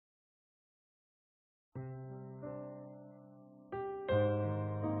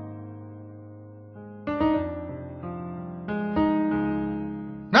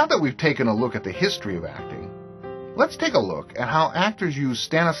that we've taken a look at the history of acting, let's take a look at how actors use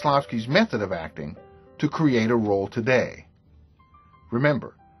Stanislavski's method of acting to create a role today.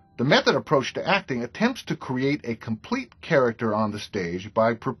 Remember, the method approach to acting attempts to create a complete character on the stage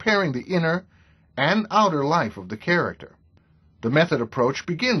by preparing the inner and outer life of the character. The method approach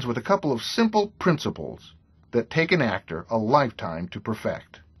begins with a couple of simple principles that take an actor a lifetime to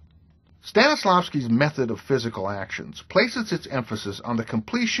perfect. Stanislavski's method of physical actions places its emphasis on the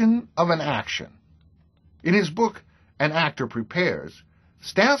completion of an action. In his book, An Actor Prepares,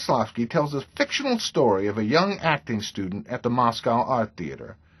 Stanislavski tells a fictional story of a young acting student at the Moscow Art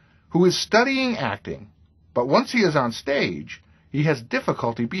Theater who is studying acting, but once he is on stage, he has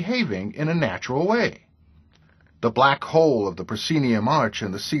difficulty behaving in a natural way. The black hole of the proscenium arch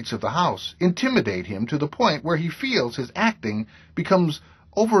and the seats of the house intimidate him to the point where he feels his acting becomes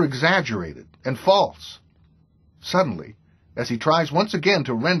over-exaggerated and false. Suddenly, as he tries once again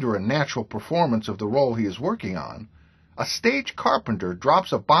to render a natural performance of the role he is working on, a stage carpenter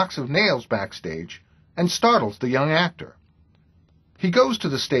drops a box of nails backstage and startles the young actor. He goes to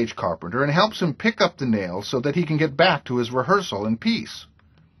the stage carpenter and helps him pick up the nails so that he can get back to his rehearsal in peace.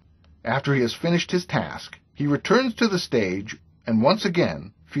 After he has finished his task, he returns to the stage and once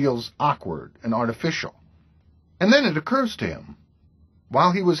again feels awkward and artificial. And then it occurs to him.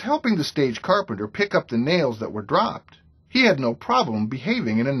 While he was helping the stage carpenter pick up the nails that were dropped, he had no problem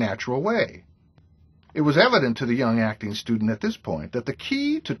behaving in a natural way. It was evident to the young acting student at this point that the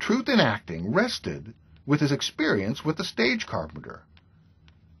key to truth in acting rested with his experience with the stage carpenter.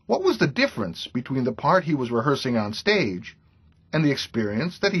 What was the difference between the part he was rehearsing on stage and the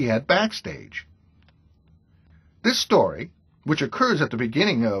experience that he had backstage? This story, which occurs at the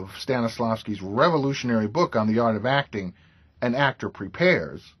beginning of Stanislavski's revolutionary book on the art of acting, An Actor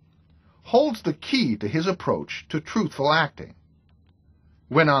Prepares, holds the key to his approach to truthful acting.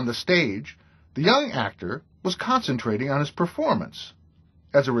 When on the stage, the young actor was concentrating on his performance.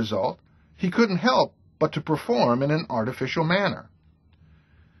 As a result, he couldn't help but to perform in an artificial manner.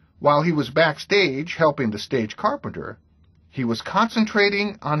 While he was backstage helping the stage carpenter, he was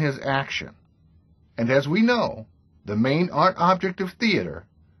concentrating on his action. And as we know, the main art object of theater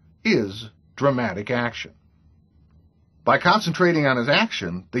is dramatic action. By concentrating on his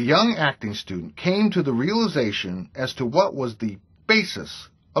action, the young acting student came to the realization as to what was the basis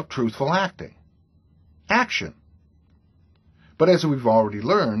of truthful acting: action. But as we've already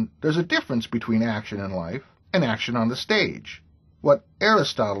learned, there's a difference between action in life and action on the stage, what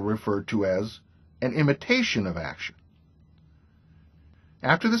Aristotle referred to as an imitation of action.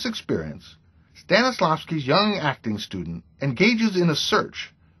 After this experience, Stanislavski's young acting student engages in a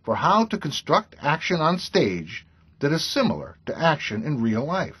search for how to construct action on stage that is similar to action in real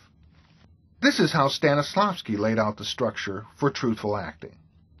life. This is how Stanislavski laid out the structure for truthful acting.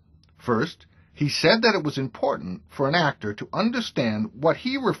 First, he said that it was important for an actor to understand what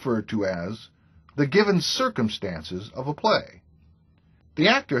he referred to as the given circumstances of a play. The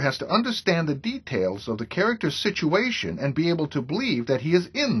actor has to understand the details of the character's situation and be able to believe that he is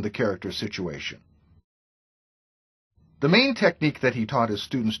in the character's situation. The main technique that he taught his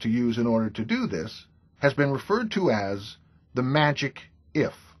students to use in order to do this has been referred to as the magic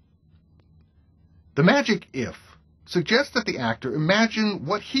if. The magic if suggests that the actor imagine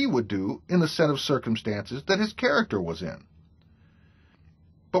what he would do in the set of circumstances that his character was in.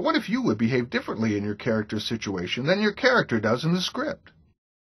 But what if you would behave differently in your character's situation than your character does in the script?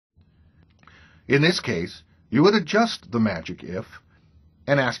 In this case, you would adjust the magic if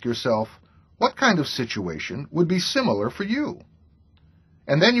and ask yourself, what kind of situation would be similar for you?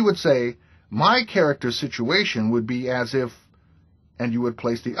 And then you would say, my character's situation would be as if, and you would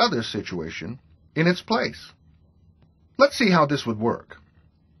place the other situation in its place. Let's see how this would work.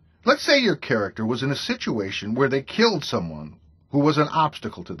 Let's say your character was in a situation where they killed someone who was an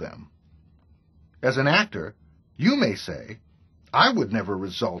obstacle to them. As an actor, you may say, I would never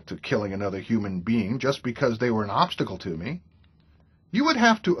resort to killing another human being just because they were an obstacle to me. You would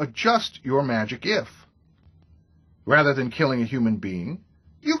have to adjust your magic if. Rather than killing a human being,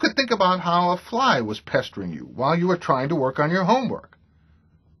 you could think about how a fly was pestering you while you were trying to work on your homework.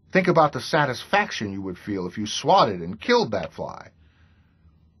 Think about the satisfaction you would feel if you swatted and killed that fly.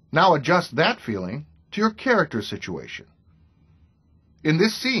 Now adjust that feeling to your character situation. In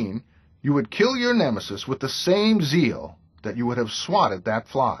this scene, you would kill your nemesis with the same zeal that you would have swatted that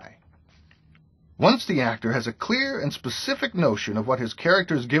fly. Once the actor has a clear and specific notion of what his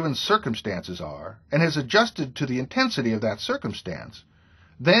character's given circumstances are and has adjusted to the intensity of that circumstance,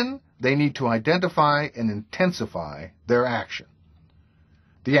 then they need to identify and intensify their action.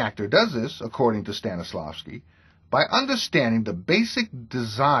 The actor does this, according to Stanislavski, by understanding the basic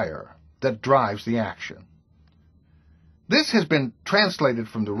desire that drives the action. This has been translated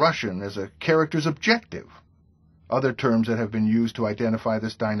from the Russian as a character's objective. Other terms that have been used to identify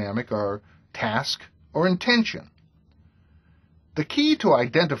this dynamic are task or intention. The key to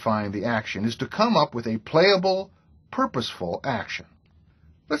identifying the action is to come up with a playable, purposeful action.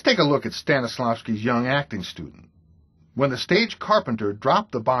 Let's take a look at Stanislavski's young acting student. When the stage carpenter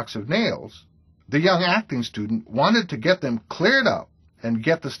dropped the box of nails, the young acting student wanted to get them cleared up and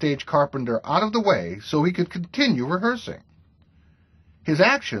get the stage carpenter out of the way so he could continue rehearsing. His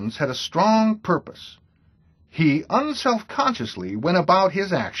actions had a strong purpose. He unselfconsciously went about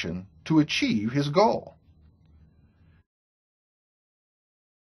his action to achieve his goal.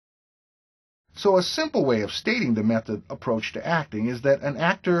 So a simple way of stating the method approach to acting is that an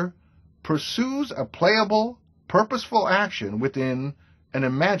actor pursues a playable, purposeful action within an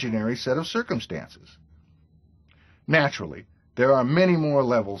imaginary set of circumstances. Naturally, there are many more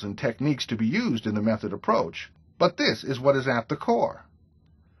levels and techniques to be used in the method approach, but this is what is at the core.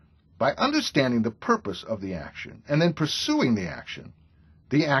 By understanding the purpose of the action and then pursuing the action,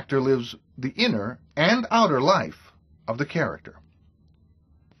 the actor lives the inner and outer life of the character.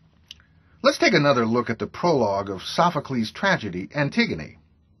 Let's take another look at the prologue of Sophocles' tragedy, Antigone.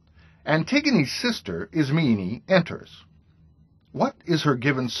 Antigone's sister, Ismene, enters. What is her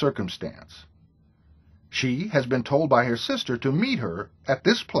given circumstance? She has been told by her sister to meet her at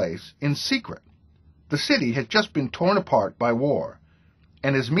this place in secret. The city has just been torn apart by war,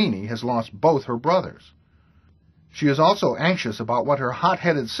 and Ismene has lost both her brothers. She is also anxious about what her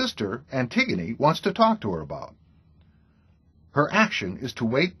hot-headed sister, Antigone, wants to talk to her about. Her action is to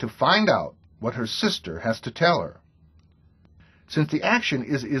wait to find out what her sister has to tell her. Since the action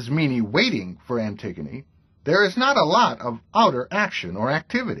is Ismene waiting for Antigone, there is not a lot of outer action or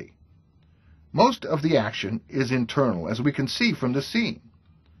activity. Most of the action is internal, as we can see from the scene.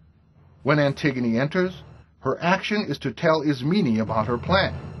 When Antigone enters, her action is to tell Ismene about her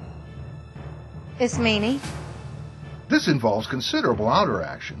plan. Ismene? This involves considerable outer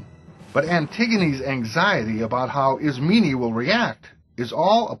action, but Antigone's anxiety about how Ismene will react is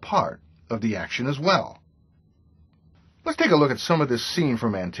all a part of the action as well. Let's take a look at some of this scene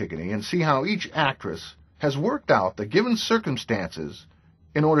from Antigone and see how each actress has worked out the given circumstances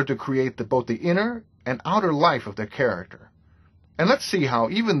in order to create both the inner and outer life of their character. And let's see how,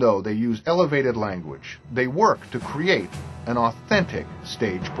 even though they use elevated language, they work to create an authentic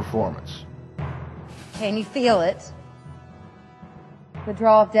stage performance. Can you feel it? The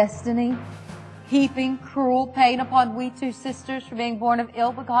draw of destiny, heaping cruel pain upon we two sisters for being born of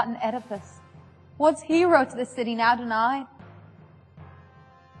ill-begotten Oedipus. Once hero to the city, now denied.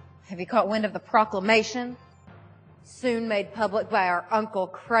 Have you caught wind of the proclamation? Soon made public by our uncle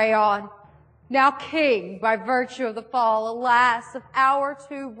Creon, now king by virtue of the fall, alas, of our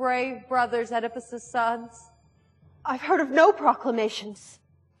two brave brothers, Oedipus' sons. I've heard of no proclamations,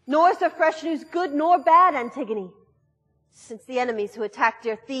 nor is there fresh news good nor bad, Antigone, since the enemies who attacked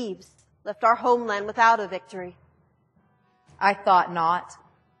dear Thebes left our homeland without a victory. I thought not.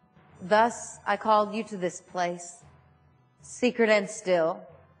 Thus I called you to this place, secret and still,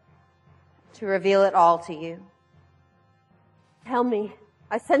 to reveal it all to you. Tell me,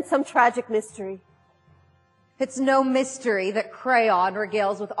 I sense some tragic mystery. It's no mystery that Creon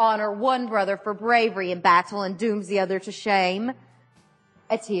regales with honor one brother for bravery in battle and dooms the other to shame.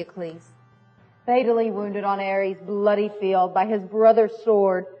 Eteocles, fatally wounded on Ares' bloody field by his brother's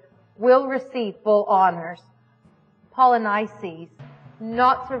sword, will receive full honors. Polynices,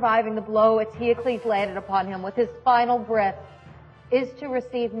 not surviving the blow Eteocles landed upon him with his final breath, is to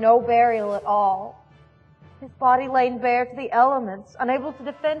receive no burial at all. His body laid bare to the elements, unable to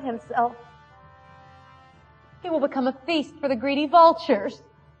defend himself. He will become a feast for the greedy vultures,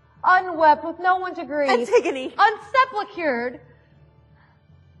 unwept with no one to grieve. Antigone! Unsepulchured,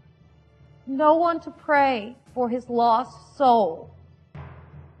 no one to pray for his lost soul.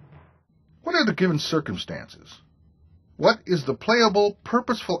 What are the given circumstances? What is the playable,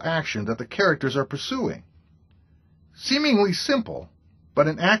 purposeful action that the characters are pursuing? Seemingly simple, but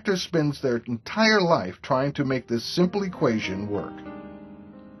an actor spends their entire life trying to make this simple equation work.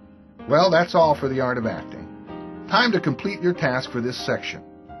 Well, that's all for the art of acting. Time to complete your task for this section.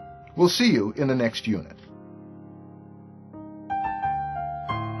 We'll see you in the next unit.